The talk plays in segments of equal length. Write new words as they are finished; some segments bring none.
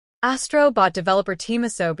Astro Bot developer Team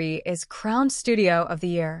Asobi is crowned Studio of the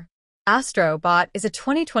Year. Astro Bot is a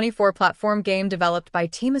 2024 platform game developed by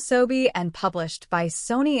Team Asobi and published by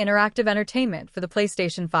Sony Interactive Entertainment for the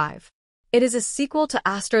PlayStation 5. It is a sequel to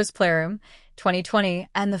Astro's Playroom, 2020,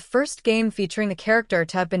 and the first game featuring the character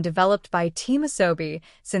to have been developed by Team Asobi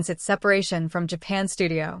since its separation from Japan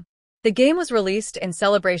Studio. The game was released in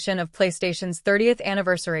celebration of PlayStation's 30th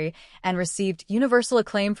anniversary and received universal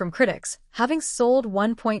acclaim from critics, having sold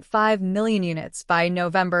 1.5 million units by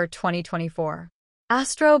November 2024.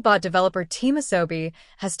 Astro Bot developer Team Asobi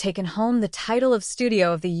has taken home the title of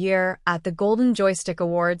Studio of the Year at the Golden Joystick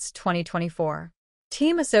Awards 2024.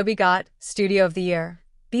 Team Asobi got Studio of the Year,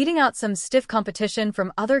 beating out some stiff competition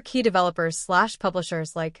from other key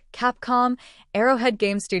developers/publishers like Capcom, Arrowhead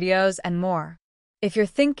Game Studios, and more. If you're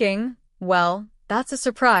thinking, well, that's a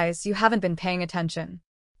surprise, you haven't been paying attention.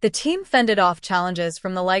 The team fended off challenges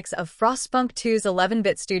from the likes of Frostpunk 2's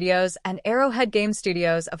 11-bit studios and Arrowhead Game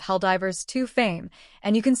Studios of Helldivers 2 fame,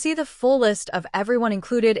 and you can see the full list of everyone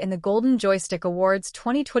included in the Golden Joystick Awards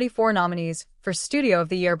 2024 nominees for Studio of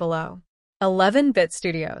the Year below. 11-bit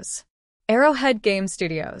studios. Arrowhead Game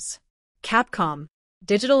Studios. Capcom.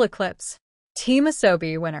 Digital Eclipse. Team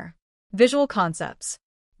Asobi winner. Visual Concepts.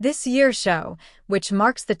 This year's show, which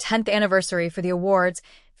marks the 10th anniversary for the awards,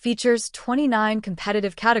 features 29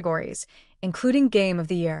 competitive categories, including Game of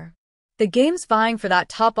the Year. The games vying for that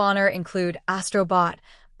top honor include Astro Bot,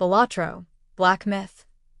 Balatro, Black Myth,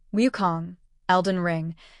 Wukong, Elden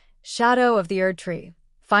Ring, Shadow of the Erd Tree,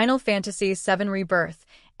 Final Fantasy VII Rebirth,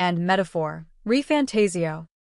 and Metaphor, ReFantasio.